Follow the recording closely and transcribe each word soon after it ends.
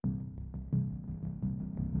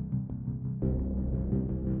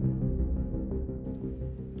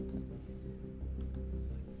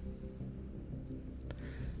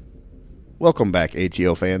Welcome back,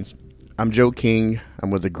 ATO fans. I'm Joe King. I'm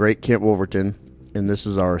with the great Kent Wolverton, and this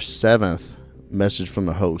is our 7th message from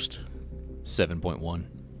the host. 7.1.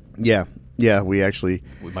 Yeah, we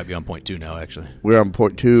might be on point 2 now, actually. We're on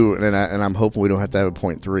point 2, and I'm hoping we don't have to have a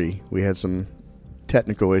point 3. We had some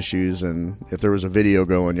technical issues, and if there was a video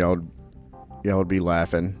going, y'all would be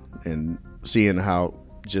laughing and seeing how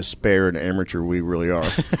just spare and amateur we really are.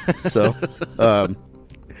 So,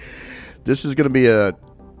 this is going to be a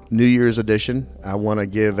New Year's edition. I want to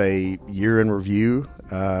give a year in review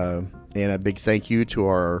and a big thank you to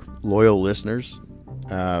our loyal listeners.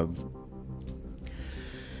 I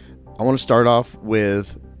want to start off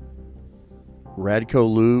with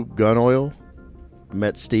Radco Lube Gun Oil.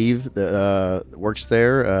 Met Steve that works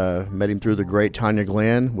there. Met him through the great Tanya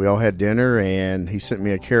Glenn. We all had dinner, and he sent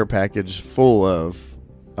me a care package full of.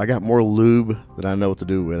 I got more lube than I know what to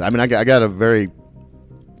do with. I mean, I got a very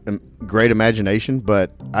great imagination,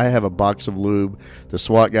 but I have a box of lube the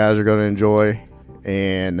SWAT guys are going to enjoy,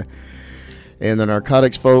 and the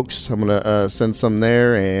narcotics folks, I'm going to send some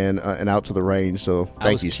there and out to the range. So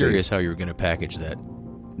thank you, Steve. I was curious how you were going to package that.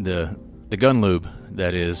 The gun lube,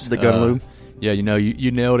 that is. The gun lube? Yeah,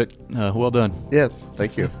 you nailed it. Well done. Yeah,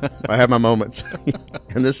 thank you. I have my moments.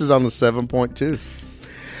 And this is on the 7.2.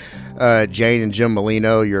 Jane and Jim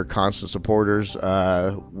Molino, your constant supporters.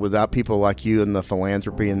 Without people like you and the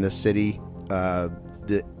philanthropy in this city,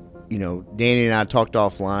 Danny and I talked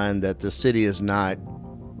offline that the city is not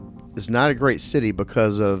a great city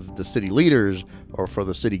because of the city leaders or for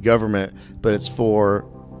the city government, but it's for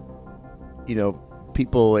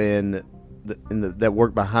people that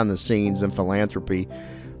work behind the scenes in philanthropy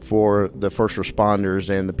for the first responders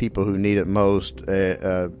and the people who need it most.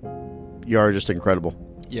 You are just incredible.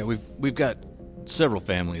 Yeah, we've got several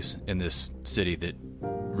families in this city that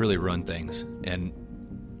really run things, and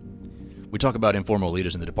we talk about informal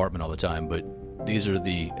leaders in the department all the time, but these are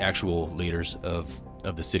the actual leaders of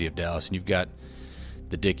the city of Dallas. And you've got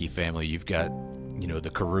the Dickey family, you've got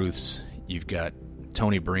the Caruths, you've got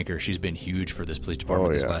Tony Brinker. She's been huge for this police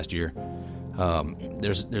department this last year.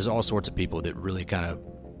 There's all sorts of people that really kind of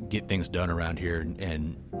get things done around here,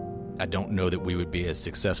 and I don't know that we would be as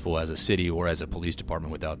successful as a city or as a police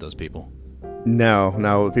department without those people.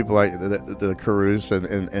 No, people like the Caruths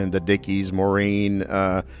and the Dickeys, Maureen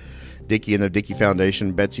Dickey and the Dickey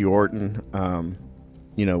Foundation, Betsy Orton.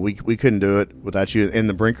 We couldn't do it without you. And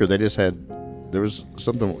the Brinker, there was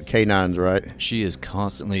something with canines, right? She is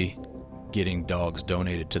constantly getting dogs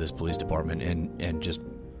donated to this police department, and just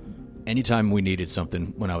anytime we needed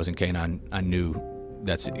something when I was in K9, I knew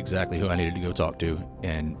that's exactly who I needed to go talk to.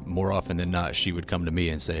 And more often than not, she would come to me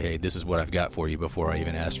and say, hey, this is what I've got for you, before I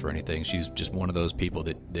even asked for anything. She's just one of those people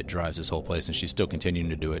that drives this whole place, and she's still continuing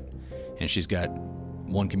to do it. And she's got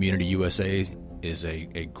One Community USA is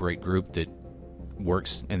a great group that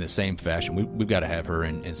works in the same fashion. We've got to have her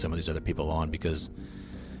and some of these other people on, because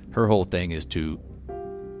her whole thing is to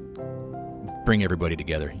bring everybody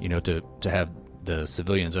together, to have the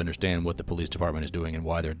civilians understand what the police department is doing and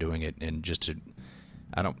why they're doing it, and just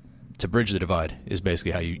to bridge the divide is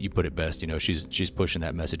basically how you put it best. She's pushing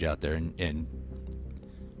that message out there and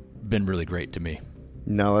been really great to me.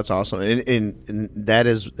 No, that's awesome, and that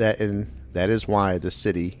is why the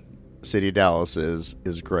city of Dallas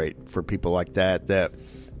is great for people like that. That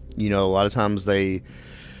a lot of times they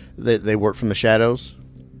work from the shadows,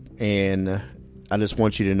 and I just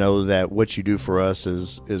want you to know that what you do for us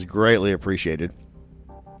is greatly appreciated.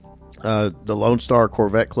 The Lone Star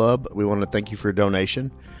Corvette Club, we want to thank you for your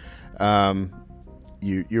donation.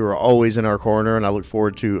 You are always in our corner, and I look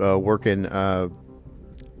forward to working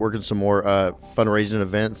some more fundraising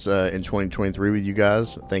events in 2023 with you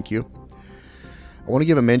guys. Thank you. I want to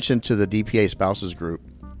give a mention to the DPA Spouses Group.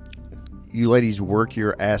 You ladies work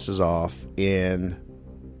your asses off in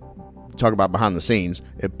talk about behind the scenes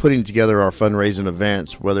and putting together our fundraising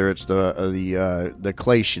events, whether it's the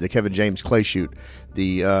clay shoot, the Kevin James clay shoot,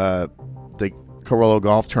 the Corollo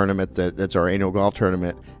golf tournament that's our annual golf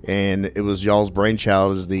tournament, and it was y'all's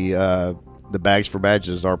brainchild is the Bags for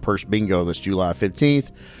Badges, our purse bingo that's July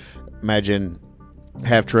 15th. Imagine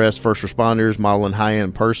half-dressed first responders modeling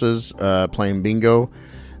high-end purses, playing bingo,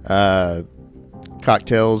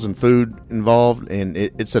 cocktails and food involved, and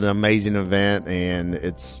it's an amazing event, and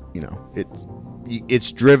it's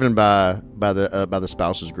driven by the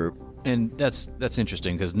spouses group. And that's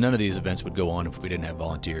interesting, because none of these events would go on if we didn't have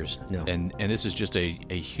volunteers. No. And this is just a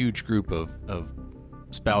huge group of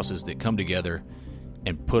spouses that come together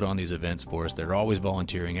and put on these events for us. They're always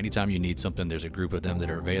volunteering. Anytime you need something, there's a group of them that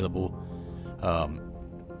are available.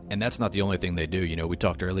 And that's not the only thing they do. We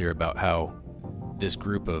talked earlier about how this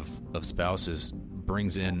group of spouses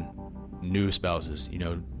brings in new spouses,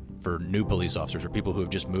 for new police officers or people who have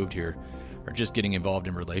just moved here or just getting involved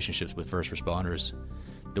in relationships with first responders.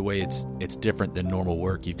 The way it's different than normal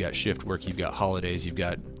work. You've got shift work, you've got holidays, you've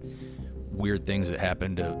got weird things that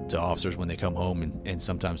happen to officers when they come home, and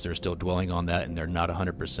sometimes they're still dwelling on that and they're not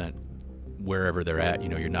 100% wherever they're at.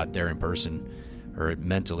 You're not there in person or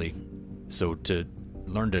mentally. So to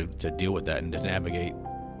learn to deal with that and to navigate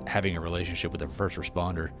having a relationship with a first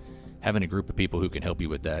responder, having a group of people who can help you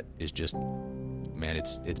with that is just, man,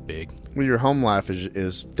 it's big. Well, your home life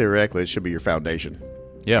is theoretically, it should be your foundation.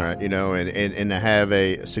 Yeah. Right? And to have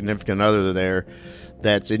a significant other there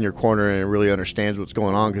that's in your corner and really understands what's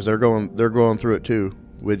going on, because they're going through it too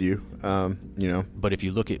with you. But if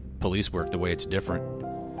you look at police work, the way it's different,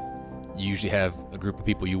 you usually have a group of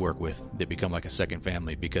people you work with that become like a second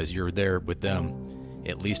family because you're there with them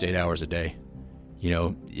at least 8 hours a day.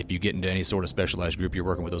 If you get into any sort of specialized group, you're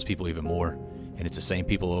working with those people even more, and it's the same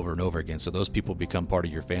people over and over again. So those people become part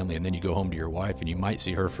of your family, and then you go home to your wife and you might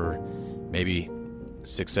see her for maybe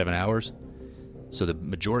 6-7 hours. So the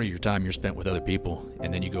majority of your time you're spent with other people,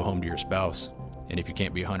 and then you go home to your spouse, and if you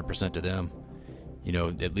can't be 100% to them,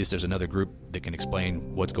 at least there's another group that can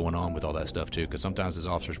explain what's going on with all that stuff too, because sometimes as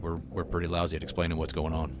officers we're pretty lousy at explaining what's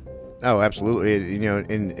going on. Oh, absolutely.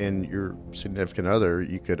 In your significant other,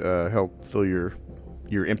 you could help fill your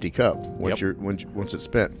empty cup once once it's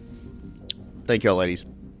spent. Thank y'all, ladies.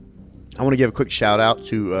 I want to give a quick shout out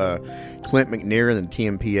to Clint McNair and the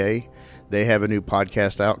TMPA. They have a new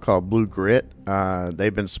podcast out called Blue Grit.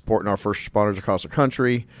 They've been supporting our first responders across the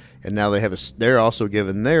country, and now they're also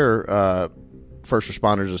giving their first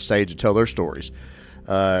responders a stage to tell their stories.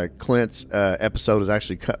 Clint's episode is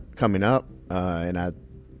actually coming up, and I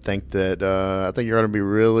think you're going to be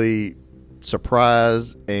really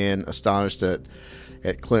surprised and astonished at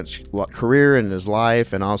Clint's career and his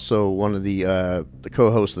life, and also one of the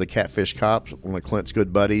co-hosts of the Catfish Cops, one of Clint's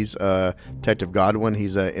good buddies, Detective Godwin.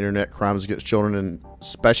 He's an internet crimes against children and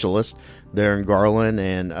specialist there in Garland,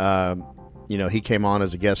 and he came on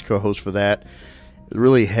as a guest co-host for that.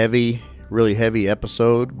 Really heavy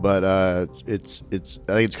episode, but I think it's going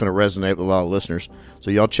to resonate with a lot of listeners. So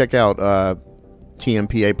y'all check out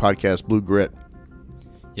TMPA podcast Blue Grit.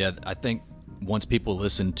 Yeah, I think once people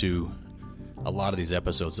listen to a lot of these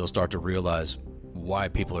episodes, they'll start to realize why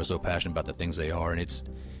people are so passionate about the things they are. And it's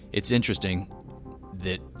interesting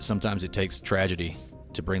that sometimes it takes tragedy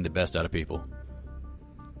to bring the best out of people.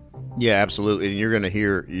 Yeah, absolutely.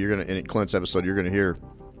 And in Clint's episode, you're going to hear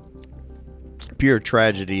pure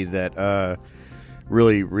tragedy that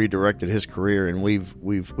really redirected his career. And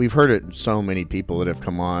we've heard it in so many people that have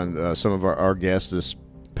come on. Some of our guests this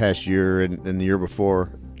past year and the year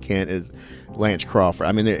before, Kent, is Lance Crawford.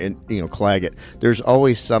 I mean, Claggett. There's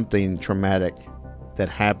always something traumatic that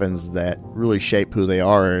happens that really shape who they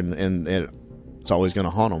are, and it's always going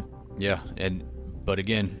to haunt them. Yeah, but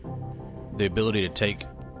again, the ability to take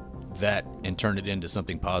that and turn it into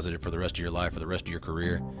something positive for the rest of your life, for the rest of your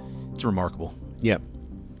career, it's remarkable. Yeah.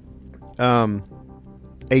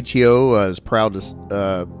 ATO is proud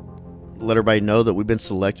to let everybody know that we've been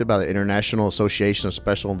selected by the International Association of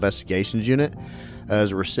Special Investigations Unit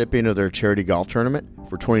as a recipient of their charity golf tournament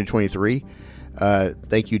for 2023.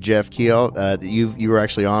 Thank you, Jeff Keel. You were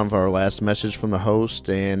actually on for our last message from the host,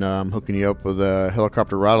 and I'm hooking you up with a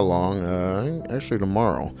helicopter ride along actually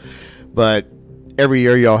tomorrow. But every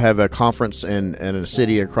year y'all have a conference in a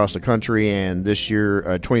city across the country, and this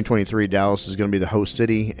year, 2023, Dallas is going to be the host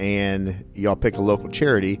city, and y'all pick a local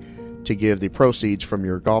charity to give the proceeds from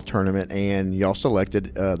your golf tournament, and y'all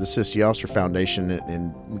selected the Sissy Officer Foundation,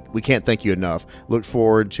 and we can't thank you enough. Look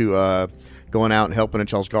forward to going out and helping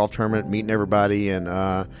at y'all's golf tournament, meeting everybody, and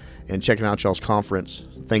checking out y'all's conference.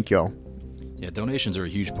 Thank y'all. Yeah, donations are a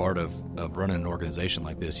huge part of running an organization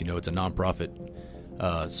like this. It's a nonprofit,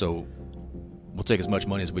 so we'll take as much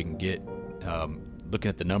money as we can get. Looking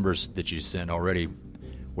at the numbers that you sent already,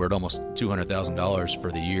 we're at almost $200,000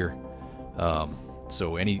 for the year.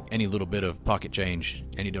 So any little bit of pocket change,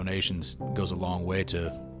 any donations goes a long way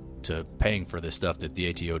to paying for this stuff that the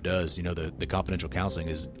ATO does. The confidential counseling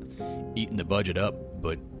is eating the budget up,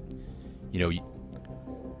 but the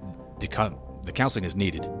counseling is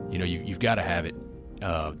needed. You've got to have it.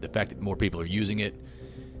 The fact that more people are using it,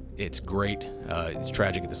 it's great. It's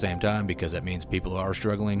tragic at the same time because that means people are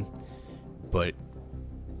struggling, but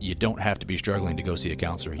you don't have to be struggling to go see a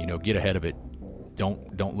counselor. Get ahead of it.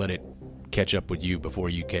 Don't let it catch up with you before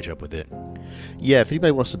you catch up with it. Yeah, if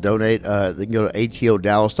anybody wants to donate, they can go to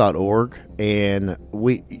atodallas.org, and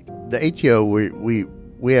the ATO we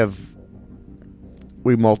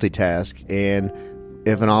multitask, and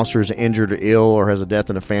if an officer is injured or ill or has a death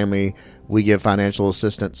in the family, we give financial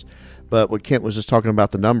assistance. But what Kent was just talking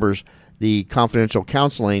about, the numbers, the confidential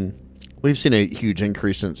counseling, we've seen a huge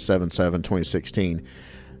increase since 7/7/2016.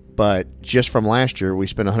 But just from last year, we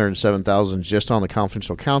spent $107,000 just on the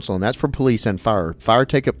confidential counseling. That's for police and fire. Fire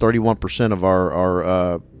take up 31% of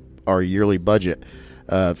our yearly budget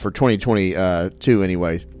for 2022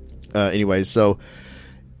 anyways. So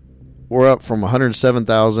we're up from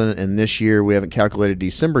 $107,000, and this year we haven't calculated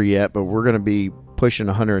December yet, but we're going to be pushing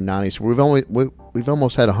 $190,000. So we've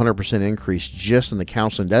almost had a 100% increase just in the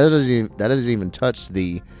counseling. That doesn't even touch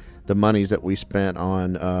the monies that we spent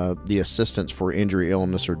on the assistance for injury,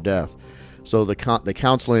 illness, or death. So the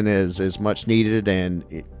counseling is much needed, and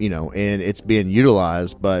and it's being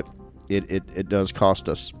utilized, but it does cost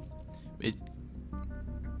us.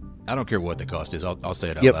 I don't care what the cost is. I'll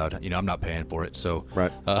say it out loud. I'm not paying for it, so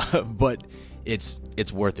right. But it's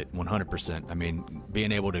worth it 100%. I mean,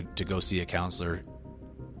 being able to go see a counselor,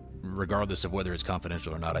 regardless of whether it's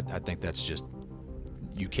confidential or not, I think that's just,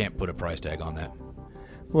 you can't put a price tag on that.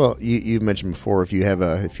 Well, you mentioned before, if you have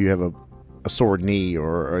a sore knee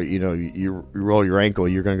or you roll your ankle,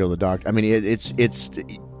 you're going to go to the doctor. I mean, it's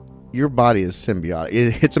your body is symbiotic.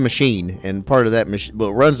 It's a machine, and part of that machine,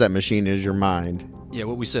 what runs that machine is your mind. Yeah,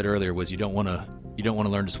 what we said earlier was you don't want to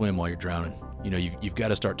learn to swim while you're drowning. You've got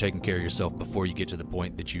to start taking care of yourself before you get to the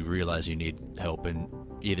point that you realize you need help, and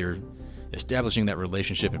either establishing that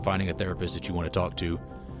relationship and finding a therapist that you want to talk to,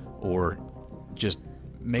 or just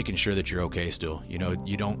making sure that you're okay still. You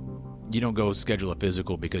don't go schedule a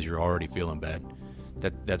physical because you're already feeling bad.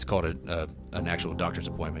 That's called an actual doctor's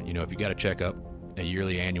appointment. If you got a checkup, a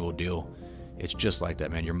yearly annual deal, it's just like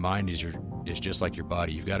that, man. Your mind is just like your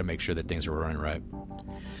body. You've got to make sure that things are running right.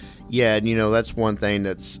 Yeah, and that's one thing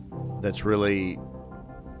that's really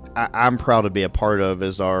I'm proud to be a part of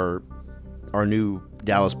is our new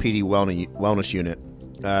Dallas PD wellness unit.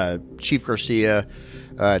 Chief Garcia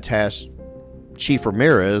tasked Chief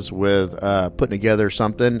Ramirez with putting together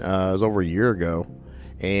something. It was over a year ago,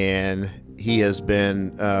 and he has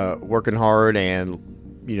been working hard. And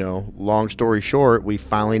long story short, we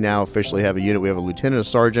finally now officially have a unit. We have a lieutenant, a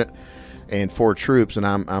sergeant, and 4 troops, and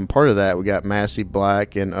I'm part of that. We got Massey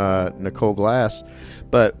Black and Nicole Glass,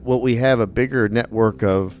 but what we have a bigger network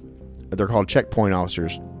of, they're called checkpoint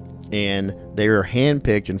officers, and they are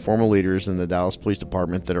handpicked informal leaders in the Dallas Police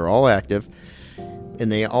Department that are all active, and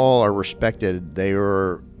they all are respected.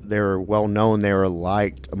 They're well known. They are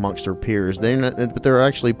liked amongst their peers. But they're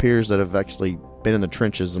actually peers that have actually been in the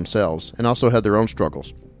trenches themselves and also had their own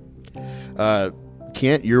struggles.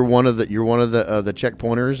 Kent, you're one of the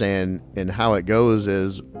checkpointers, and how it goes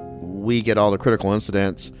is we get all the critical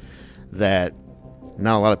incidents that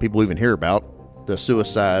not a lot of people even hear about. The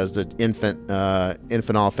suicides, the infant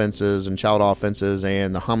offenses and child offenses,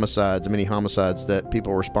 and the homicides, the many homicides that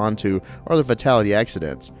people respond to are the fatality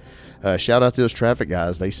accidents. Shout out to those traffic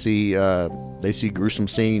guys. They see gruesome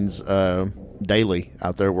scenes daily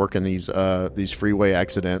out there working these freeway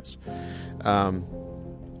accidents.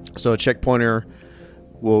 So a checkpointer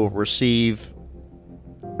will receive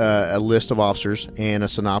a list of officers and a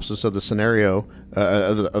synopsis of the scenario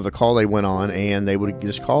of the call they went on, and they would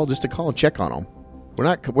just call and check on them. We're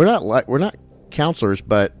not counselors,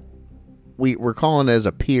 but we're calling as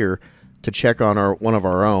a peer to check on one of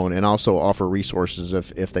our own, and also offer resources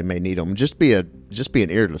if they may need them. Just be an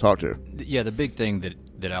ear to talk to. Yeah, the big thing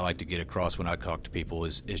that I like to get across when I talk to people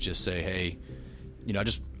is just say, hey,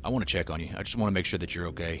 I want to check on you. I just want to make sure that you're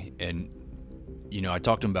okay. And I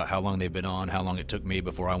talked to them about how long they've been on, how long it took me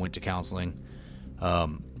before I went to counseling.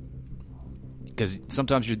 Because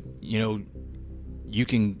sometimes you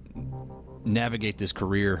can navigate this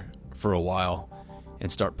career for a while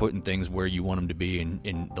and start putting things where you want them to be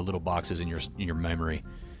in the little boxes in your memory.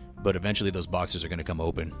 But eventually those boxes are going to come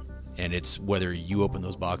open, and it's whether you open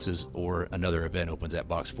those boxes or another event opens that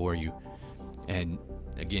box for you. And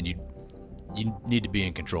again, you need to be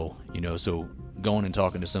in control, so going and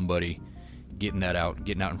talking to somebody, getting out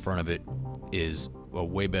in front of it is a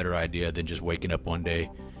way better idea than just waking up one day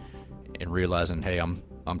and realizing, hey, I'm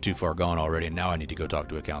too far gone already, and now I need to go talk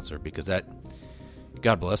to a counselor. Because that,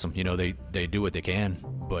 God bless them, they do what they can,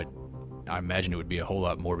 but I imagine it would be a whole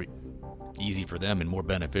lot more easy for them and more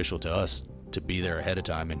beneficial to us to be there ahead of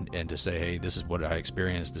time and to say, hey, this is what I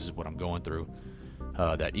experienced, this is what I'm going through.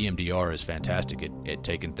 That EMDR is fantastic at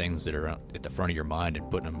taking things that are at the front of your mind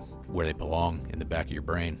and putting them where they belong in the back of your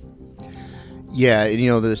brain. Yeah,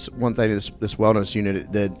 this one thing, this wellness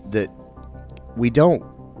unit, that we don't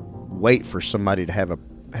wait for somebody to have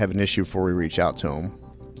an issue before we reach out to them,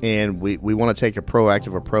 and we want to take a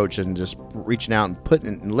proactive approach and just reaching out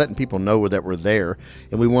and letting people know that we're there,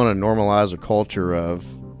 and we want to normalize a culture of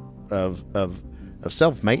of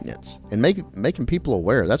self-maintenance and making people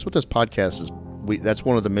aware. That's what this podcast is. That's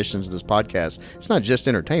one of the missions of this podcast. It's not just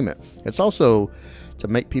entertainment. It's also to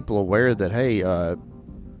make people aware that, hey,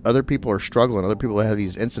 other people are struggling. Other people have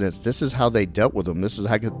these incidents. This is how they dealt with them. This is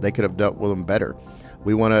how they could have dealt with them better.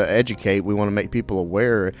 We want to educate. We want to make people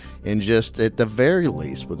aware. And just at the very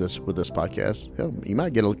least with this podcast, you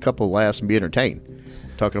might get a couple of laughs and be entertained.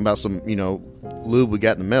 Talking about some, lube we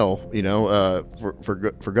got in the mail,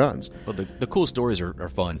 for guns. Well, the cool stories are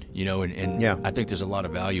fun, and yeah. I think there's a lot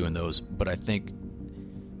of value in those. But I think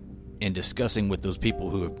in discussing with those people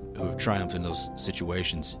who have triumphed in those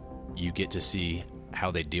situations, you get to see how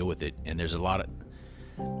they deal with it. And there's a lot of,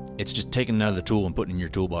 it's just taking another tool and putting in your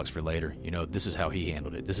toolbox for later. This is how he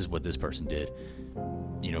handled it. This is what this person did.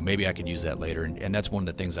 Maybe I can use that later. And that's one of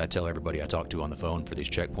the things I tell everybody I talk to on the phone for these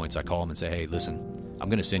checkpoints. I call them and say, hey, listen, I'm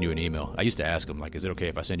going to send you an email. I used to ask them, like, is it okay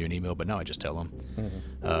if I send you an email? But now I just tell them.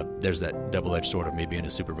 Mm-hmm. There's that double-edged sword of me being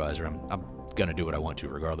a supervisor. I'm going to do what I want to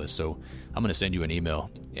regardless. So I'm going to send you an email,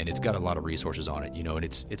 and it's got a lot of resources on it, and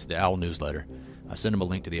it's the OWL newsletter. I send them a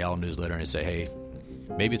link to the OWL newsletter and I say, hey,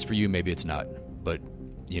 maybe it's for you, maybe it's not. But,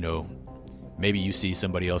 maybe you see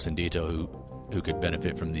somebody else in detail who could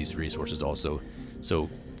benefit from these resources also. So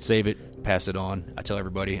save it, pass it on. I tell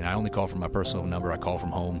everybody, and I only call from my personal number. I call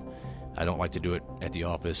from home. I don't like to do it at the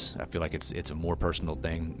office. I feel like it's a more personal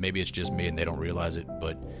thing. Maybe it's just me and they don't realize it,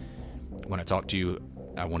 but when I talk to you,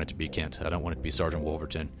 I want it to be Kent. I don't want it to be Sergeant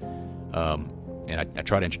Wolverton. And I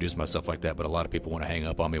try to introduce myself like that, but a lot of people want to hang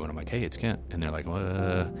up on me when I'm like, hey, it's Kent. And they're like,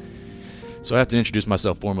 So I have to introduce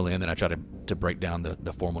myself formally, and then I try to break down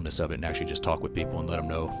the formalness of it and actually just talk with people and let them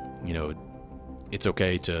know, it's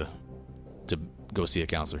okay to go see a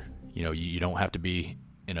counselor. You don't have to be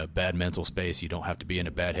in a bad mental space. You don't have to be in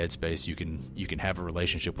a bad head space. You can have a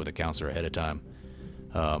relationship with a counselor ahead of time.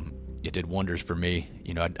 It did wonders for me.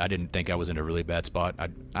 I didn't think I was in a really bad spot.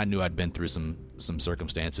 I knew I'd been through some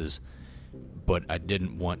circumstances, but I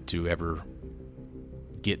didn't want to ever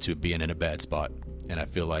get to being in a bad spot. And I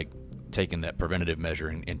feel like taking that preventative measure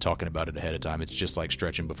and talking about it ahead of time, it's just like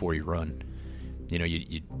stretching before you run.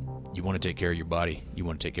 You want to take care of your body. You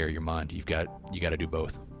want to take care of your mind. You got to do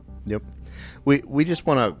both. Yep. We just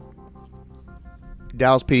want to.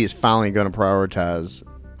 Dallas PD is finally going to prioritize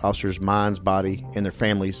officers' minds, body, and their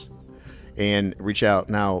families, and reach out.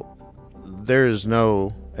 Now, there is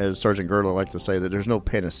no, as Sergeant Girdle like to say, that there's no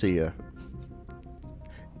panacea.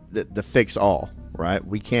 The fix all, right?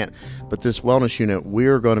 We can't. But this wellness unit,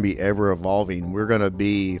 we're going to be ever evolving. We're going to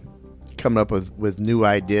be coming up with new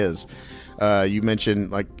ideas. You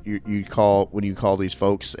mentioned like you call these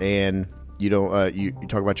folks and you don't you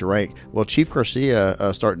talk about your rank. Well, Chief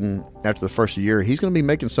Garcia, starting after the first year, he's going to be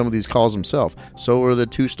making some of these calls himself. So are the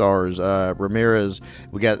 2 stars, Ramirez.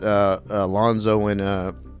 We got Alonzo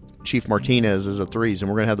and Chief Martinez is a 3s, and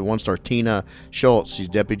we're going to have the 1-star Tina Schultz. She's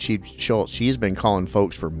Deputy Chief Schultz. She's been calling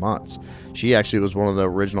folks for months. She actually was one of the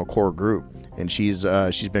original core group, and she's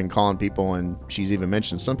been calling people, and she's even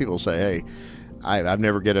mentioned some people say, hey, I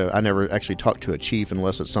never actually talked to a chief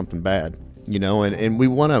unless it's something bad, and we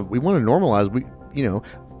want to normalize.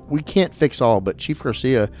 We can't fix all, but Chief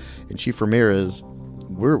Garcia and Chief Ramirez,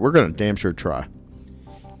 we're going to damn sure try.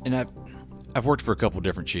 And I've worked for a couple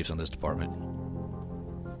different chiefs on this department,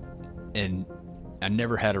 and I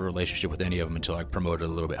never had a relationship with any of them until I promoted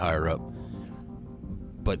a little bit higher up.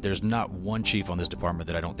 But there's not one chief on this department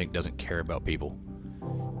that I don't think doesn't care about people.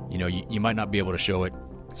 You might not be able to show it.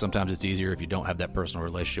 Sometimes it's easier if you don't have that personal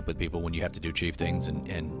relationship with people when you have to do chief things.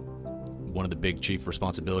 And one of the big chief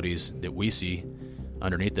responsibilities that we see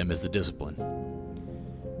underneath them is the discipline.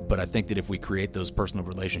 But I think that if we create those personal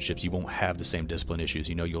relationships, you won't have the same discipline issues.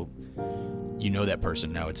 You'll that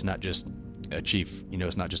person. Now, it's not just a chief,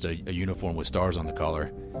 it's not just a uniform with stars on the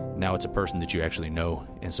collar. Now it's a person that you actually know.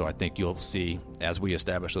 And so I think you'll see, as we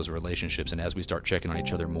establish those relationships and as we start checking on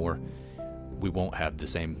each other more, we won't have the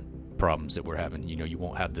same problems that we're having. You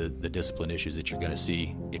won't have the discipline issues that you're going to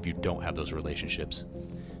see if you don't have those relationships.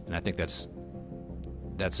 And I think that's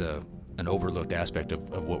an overlooked aspect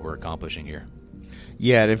of what we're accomplishing here.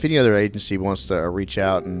 Yeah, and if any other agency wants to reach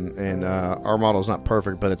out, and our model is not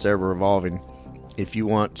perfect, but it's ever evolving. If you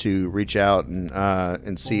want to reach out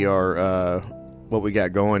and see our what we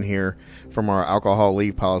got going here from our alcohol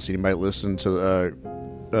leave policy, you might listen to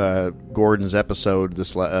Gordon's episode,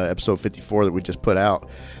 this episode 54 that we just put out.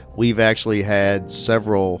 We've actually had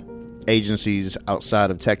several agencies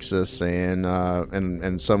outside of Texas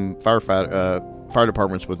and some fire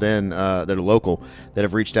departments within that are local that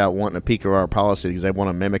have reached out wanting a peek of our policy because they want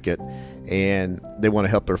to mimic it, and they want to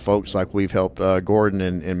help their folks like we've helped Gordon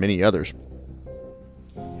and many others.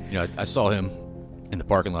 I saw him in the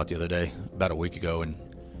parking lot the other day about a week ago, and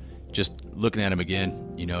just looking at him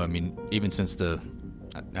again, you know, I mean, even since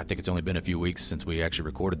I think it's only been a few weeks since we actually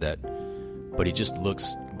recorded that, but he just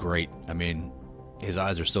looks great. I mean, his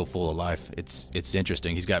eyes are so full of life. It's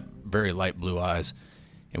interesting. He's got very light blue eyes,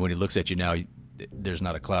 and when he looks at you now, there's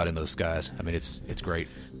not a cloud in those skies. I mean, it's great.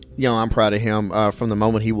 You know, I'm proud of him. From the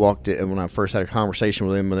moment he walked in, when I first had a conversation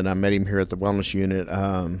with him, and then I met him here at the wellness unit,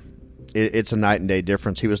 it's a night and day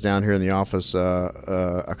difference. He was down here in the office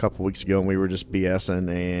a couple weeks ago, and we were just BSing,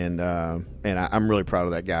 and I'm really proud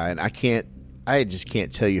of that guy. And I just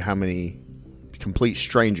can't tell you how many complete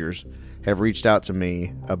strangers have reached out to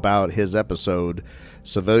me about his episode.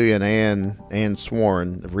 Civilian and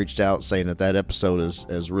sworn have reached out saying that episode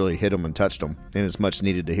has really hit them and touched them, and it's much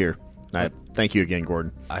needed to hear. Thank you again,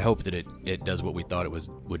 Gordon. I hope that it does what we thought it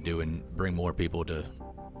would do, and bring more people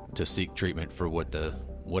to seek treatment for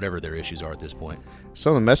whatever their issues are at this point.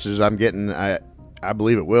 Some of the messages I'm getting, I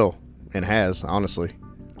believe it will, and has, honestly.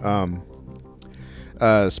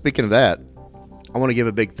 Speaking of that, I want to give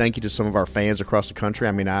a big thank you to some of our fans across the country.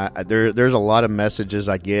 I mean, there's a lot of messages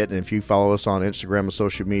I get, and if you follow us on Instagram and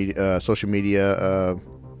social media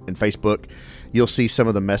and Facebook, you'll see some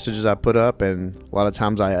of the messages I put up, and a lot of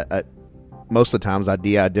times most of the times I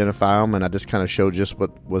de-identify them, and I just kind of show just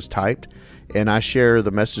what was typed, and I share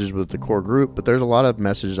the messages with the core group. But there's a lot of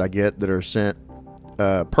messages I get that are sent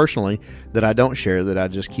personally that I don't share, that I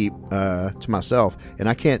just keep to myself,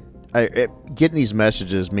 and getting these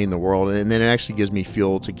messages mean the world, and then it actually gives me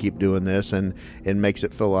fuel to keep doing this, and makes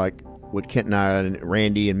it feel like what Kent and I and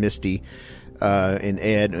Randy and Misty and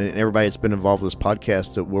Ed and everybody that's been involved with this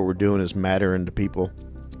podcast, that what we're doing is mattering to people.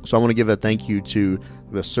 So I want to give a thank you to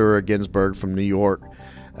Vasura Ginsburg from New York,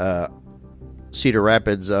 Cedar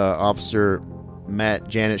Rapids Officer Matt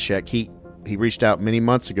Janishek. He reached out many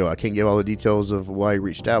months ago. I can't give all the details of why he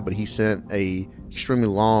reached out, but he sent a extremely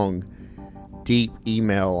long, deep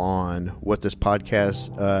email on what this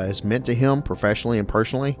podcast has meant to him professionally and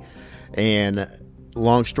personally. And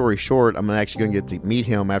long story short, I'm actually going to get to meet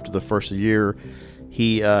him after the first of the year.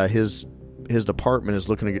 His department is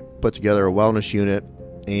looking to put together a wellness unit,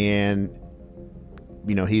 and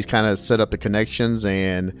you know, he's kind of set up the connections,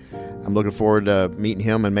 and I'm looking forward to meeting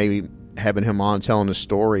him and maybe having him on telling his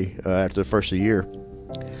story after the first of the year.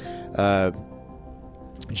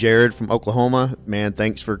 Jared from Oklahoma, man,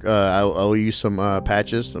 thanks for I owe you some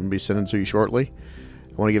patches. I'm going to be sending to you shortly.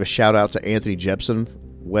 I want to give a shout out to Anthony Jepson,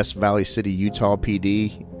 West Valley City, Utah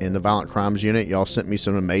PD, and the Violent Crimes Unit. Y'all sent me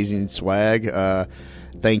some amazing swag.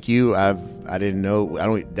 Thank you. I didn't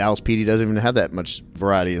know. Dallas PD doesn't even have that much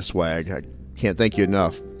variety of swag. I can't thank you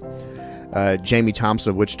enough. Jamie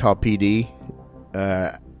Thompson of Wichita PD,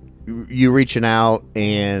 you reaching out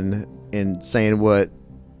and saying what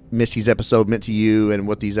Misty's episode meant to you and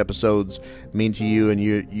what these episodes mean to you, and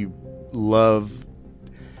you love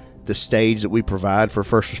the stage that we provide for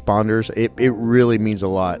first responders. It really means a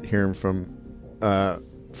lot hearing from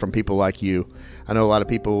people like you. I know a lot of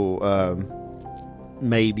people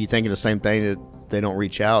may be thinking the same thing, that they don't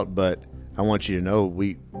reach out, but I want you to know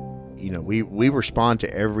we respond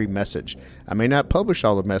to every message. I may not publish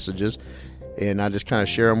all the messages, and I just kind of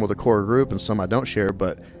share them with a core group, and some I don't share,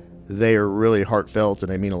 but they are really heartfelt,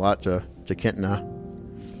 and they mean a lot to Kent and I.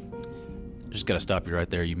 Just got to stop you right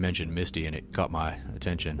there. You mentioned Misty, and it caught my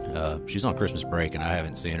attention. She's on Christmas break, and I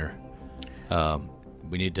haven't seen her.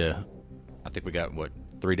 We need to, I think we got,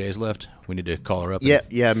 3 days left? We need to call her up.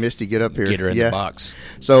 Yeah, Misty, get up here. Get her in the box.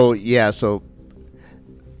 So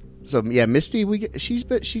Misty, she's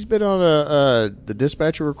been on the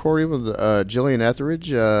dispatcher recording with Jillian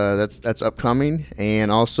Etheridge. That's upcoming,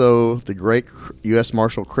 and also the great U.S.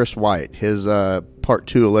 Marshal Chris White. His Part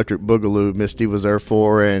 2 Electric Boogaloo, Misty was there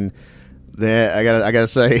for, and that I gotta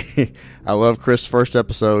say, I love Chris' first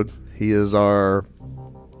episode. He is our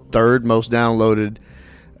third most downloaded,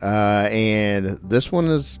 and this one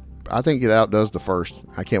is, I think, it outdoes the first.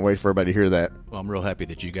 I can't wait for everybody to hear that. Well, I'm real happy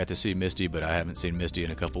that you got to see Misty, but I haven't seen Misty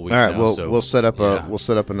in a couple weeks. All right, now, we'll set up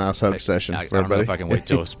a nice hug session for everybody. I don't know if I can wait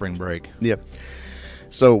till spring break. Yeah.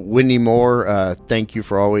 So, Wendy Moore, thank you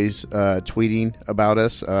for always tweeting about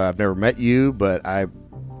us. I've never met you, but I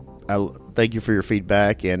thank you for your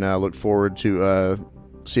feedback, and I look forward to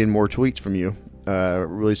seeing more tweets from you. I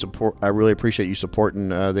really appreciate you supporting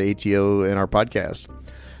the ATO and our podcast.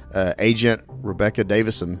 Agent Rebecca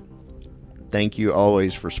Davison, thank you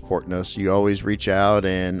always for supporting us. You always reach out,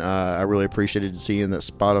 and I really appreciated seeing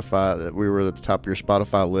that we were at the top of your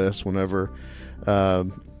Spotify list whenever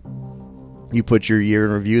you put your year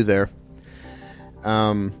in review there.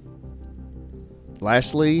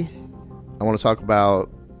 Lastly, I want to talk about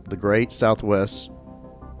the great Southwest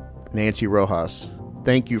Nancy Rojas.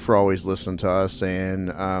 thank you for always listening to us.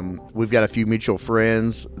 And we've got a few mutual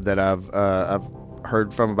friends that I've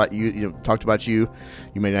heard from about you, talked about you.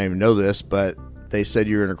 You may not even know this, but they said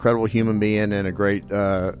you're an incredible human being and a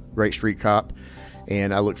great street cop.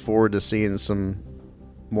 And I look forward to seeing some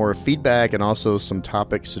more feedback and also some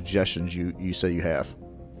topic suggestions you say you have.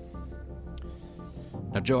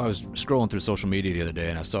 Now, Joe, I was scrolling through social media the other day,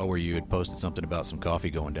 and I saw where you had posted something about some coffee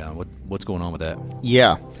going down. What's going on with that?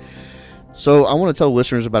 Yeah. So I want to tell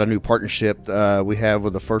listeners about a new partnership we have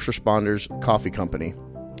with the First Responders Coffee Company.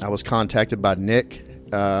 I was contacted by Nick.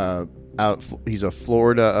 He's a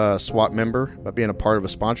Florida SWAT member, about being a part of a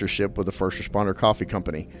sponsorship with the First Responder Coffee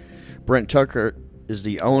Company. Brent Tucker is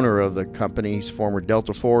the owner of the company. He's former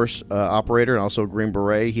Delta Force operator and also Green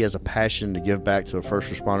Beret. He has a passion to give back to the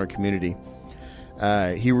first responder community.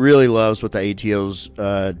 He really loves what the ATO's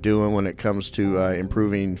doing when it comes to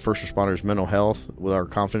improving first responders' mental health with our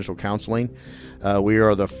confidential counseling. We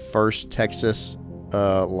are the first Texas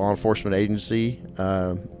law enforcement agency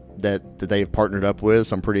that they have partnered up with,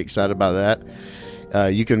 so I'm pretty excited about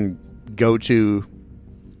that. You can go to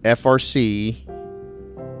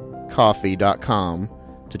frccoffee.com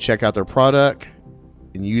to check out their product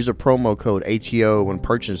and use a promo code ATO when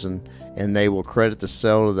purchasing, and they will credit the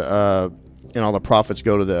sale to the and all the profits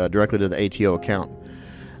go to directly to the ATO account.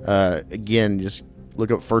 Again, just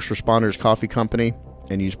look up First Responders Coffee Company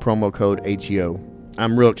and use promo code ATO.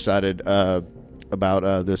 I'm real excited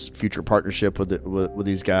about this future partnership with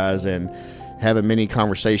these guys and having many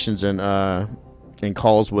conversations and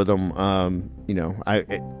calls with them. I'm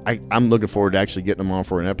looking forward to actually getting them on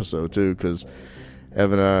for an episode too, because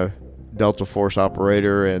having a Delta Force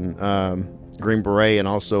operator and Green Beret and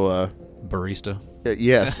also a barista.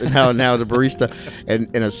 Yes, and now the barista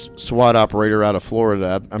and a SWAT operator out of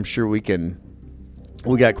Florida. I'm sure we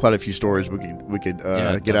got quite a few stories we could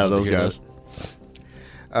get out of those guys.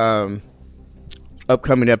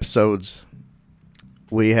 Upcoming episodes,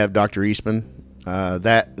 we have Dr. Eastman.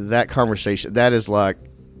 That conversation, that is like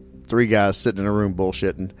three guys sitting in a room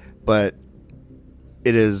bullshitting, but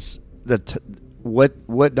it is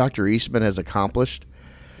what Dr. Eastman has accomplished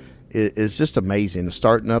is just amazing.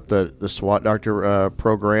 Starting up the SWAT doctor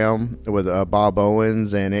program with Bob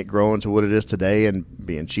Owens and it growing to what it is today, and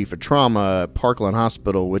being chief of trauma at Parkland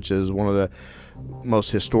Hospital, which is one of the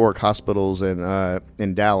most historic hospitals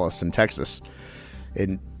in Dallas in Texas.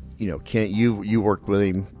 And Kent, you worked with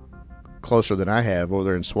him closer than I have over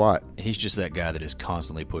there in SWAT. He's just that guy that is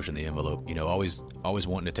constantly pushing the envelope. Always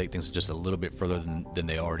wanting to take things just a little bit further than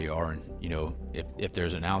they already are. And if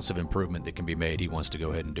there's an ounce of improvement that can be made, he wants to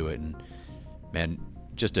go ahead and do it. And man,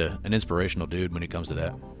 just an inspirational dude when it comes to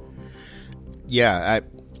that. Yeah,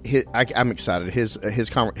 I'm excited.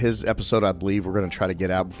 His episode, I believe, we're going to try to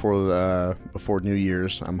get out before New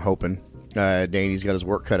Year's. I'm hoping. Danny's got his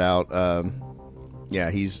work cut out.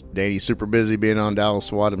 Danny's super busy being on Dallas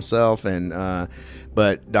SWAT himself,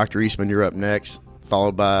 but Dr. Eastman, you're up next,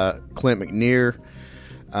 followed by Clint McNear.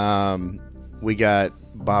 We got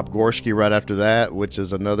Bob Gorski right after that, which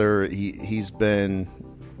is another. He has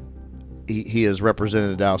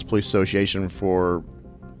represented the Dallas Police Association for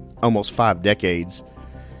almost 5 decades,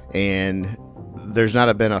 and there's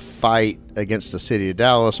not been a fight against the city of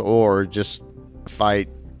Dallas or just a fight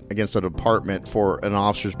against a department for an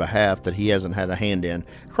officer's behalf that he hasn't had a hand in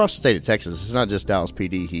across the state of Texas. It's not just Dallas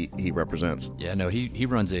PD he represents. Yeah, no, he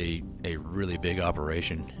runs a really big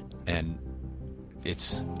operation, and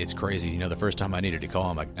it's crazy. The first time I needed to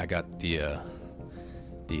call him, I got the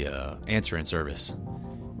answering service,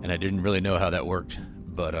 and I didn't really know how that worked,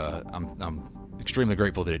 but I'm extremely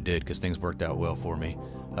grateful that it did, because things worked out well for me.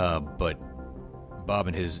 But Bob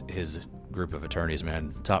and his group of attorneys,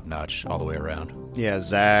 man, top notch all the way around. Yeah,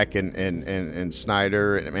 Zach and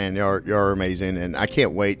Snyder, and man, you're amazing, and I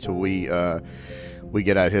can't wait till we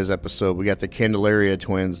get out his episode. We got the Candelaria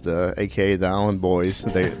twins, aka the Allen Boys.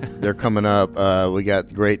 They're coming up. We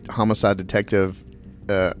got great homicide detective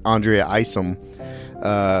Andrea Isom.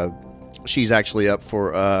 She's actually up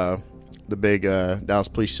for the big Dallas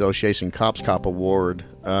Police Association Cops Cop Award.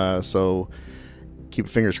 So keep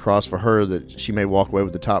fingers crossed for her that she may walk away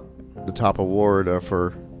with the top award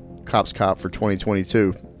for Cops Cop for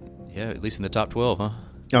 2022. Yeah, at least in the top 12, huh?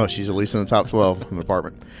 Oh, she's at least in the top 12 in the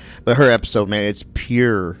department. But her episode, man, it's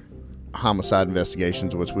pure homicide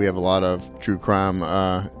investigations, which we have a lot of true crime.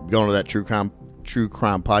 Going to that true crime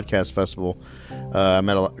podcast festival, I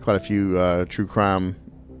met quite a few true crime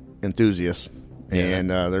enthusiasts. Yeah. And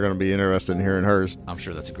they're going to be interested in hearing hers. I'm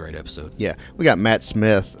sure that's a great episode. Yeah. We got Matt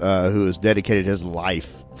Smith, who has dedicated his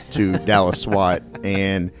life to Dallas SWAT,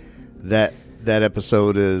 and that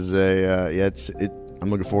episode is I'm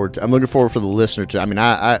looking forward for the listener to. I mean,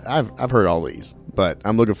 I've heard all these, but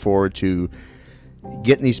I'm looking forward to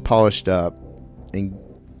getting these polished up and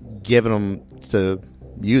giving them to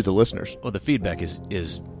you, the listeners. Well, the feedback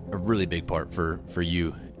is a really big part for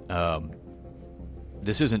you.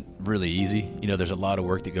 This isn't really easy. There's a lot of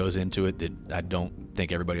work that goes into it that I don't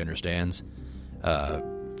think everybody understands.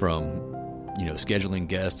 From scheduling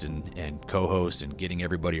guests and co-hosts and getting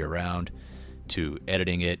everybody around, to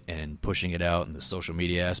editing it and pushing it out, and the social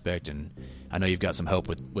media aspect. And I know you've got some help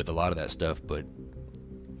with a lot of that stuff, but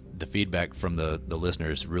the feedback from the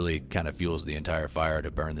listeners really kind of fuels the entire fire to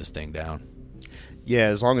burn this thing down. Yeah,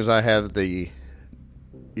 as long as I have the,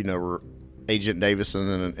 Agent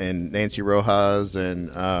Davison and Nancy Rojas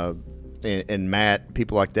and Matt,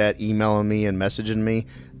 people like that emailing me and messaging me,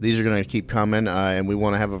 these are going to keep coming, and we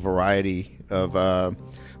want to have a variety of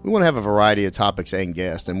topics and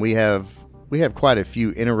guests, and we have quite a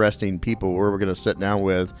few interesting people where we're going to sit down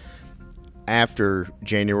with after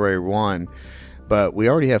January 1, but we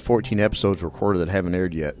already have 14 episodes recorded that haven't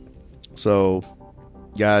aired yet. So,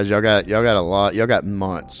 guys, y'all got a lot. Y'all got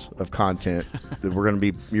months of content that we're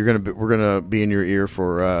gonna be in your ear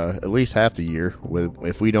for at least half the year.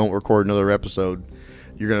 If we don't record another episode,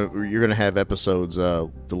 you're gonna have episodes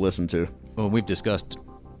to listen to. Well, we've discussed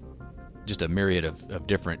just a myriad of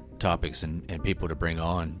different topics and people to bring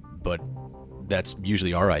on, but that's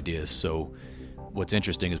usually our ideas. So what's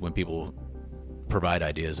interesting is when people provide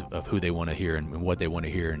ideas of who they want to hear and what they want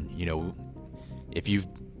to hear. And, if you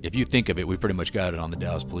think of it, we pretty much got it on the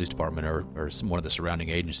Dallas Police Department or one of the surrounding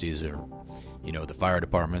agencies, or, the fire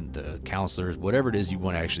department, the counselors, whatever it is you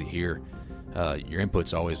want to actually hear. Your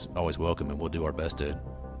input's always welcome, and we'll do our best to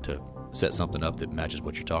set something up that matches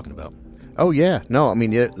what you're talking about. Oh, yeah. No, I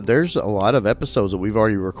mean, there's a lot of episodes that we've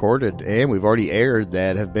already recorded and we've already aired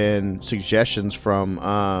that have been suggestions from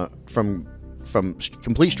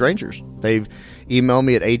complete strangers. They've emailed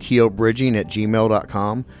me at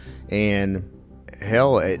atobridging@gmail.com, and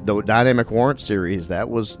hell, the Dynamic Warrant series, that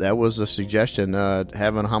was a suggestion.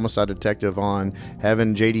 Having a homicide detective on,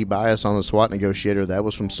 having JD Bias on the SWAT negotiator, that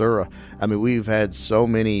was from Sura. I mean, we've had so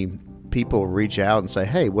many people reach out and say,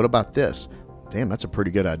 hey, what about this? Damn, that's a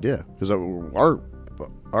pretty good idea. Because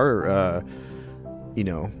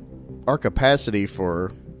our capacity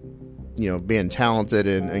for, being talented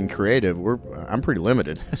and creative, I'm pretty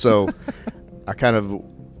limited. So I kind of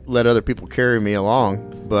let other people carry me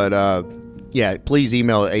along. But, yeah, please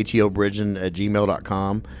email at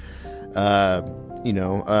atobridging@gmail.com.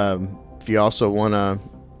 If you also want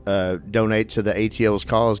to donate to the ATO's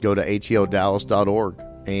cause, go to atodallas.org.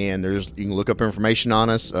 And you can look up information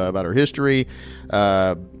on us, about our history,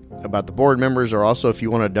 about the board members, or also if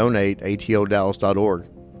you want to donate, atodallas.org.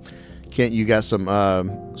 Kent, you got some people you want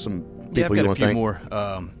to thank? Yeah, I've got a few more.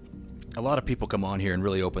 A lot of people come on here and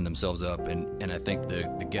really open themselves up, and I think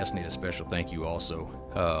the guests need a special thank you also.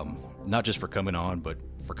 Not just for coming on, but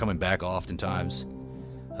for coming back oftentimes.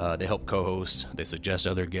 They help co-host, they suggest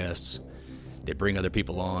other guests, they bring other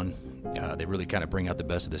people on. They really kind of bring out the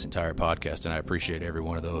best of this entire podcast, and I appreciate every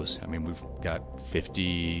one of those. I mean, we've got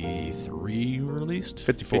 53 released?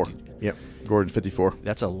 54. Yep, Gordon, 54.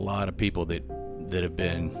 That's a lot of people that have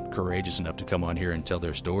been courageous enough to come on here and tell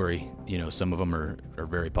their story. Some of them are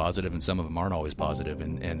very positive, and some of them aren't always positive,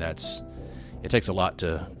 and it takes a lot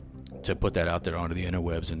to put that out there onto the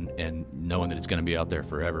interwebs and knowing that it's going to be out there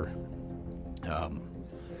forever.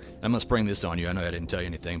 I'm going to spring this on you. I know I didn't tell you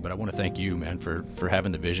anything, but I want to thank you, man, for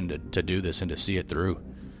having the vision to do this and to see it through.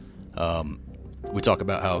 We talk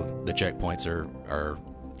about how the checkpoints are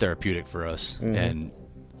therapeutic for us, mm-hmm. and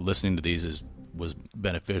listening to these was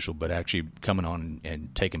beneficial, but actually coming on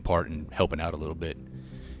and taking part and helping out a little bit,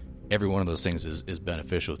 every one of those things is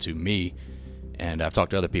beneficial to me, and I've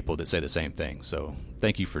talked to other people that say the same thing. So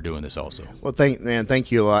thank you for doing this also. Well,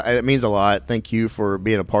 thank you a lot. It means a lot. Thank you for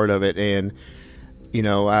being a part of it. And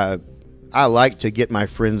I like to get my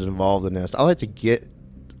friends involved in this. I like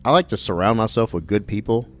to surround myself with good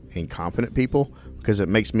people and competent people, because it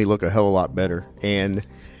makes me look a hell of a lot better. And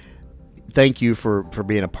thank you for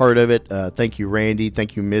being a part of it. Thank you, Randy.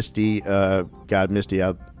 Thank you, Misty. God, Misty,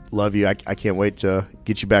 I love you. I can't wait to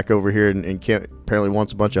get you back over here, and Kent apparently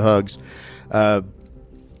wants a bunch of hugs. Ed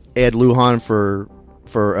Lujan for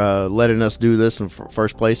letting us do this in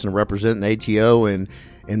first place and representing the ATO, and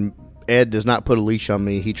Ed does not put a leash on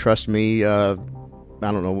me. He trusts me. I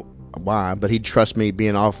don't know why, but he trusts me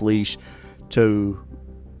being off leash to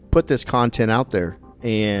put this content out there.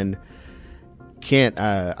 And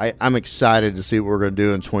I'm excited to see what we're going to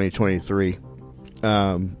do in 2023.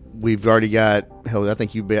 we've already got, hell, I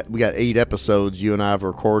think we got 8 episodes you and I have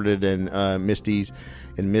recorded, and Misty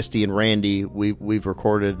and Randy, we've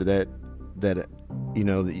recorded that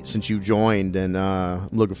since you joined, and I'm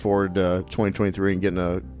looking forward to 2023 and getting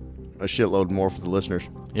a shitload more for the listeners.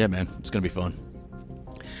 Yeah, man, it's gonna be fun.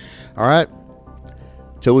 All right,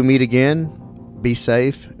 till we meet again, be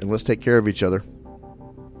safe and let's take care of each other.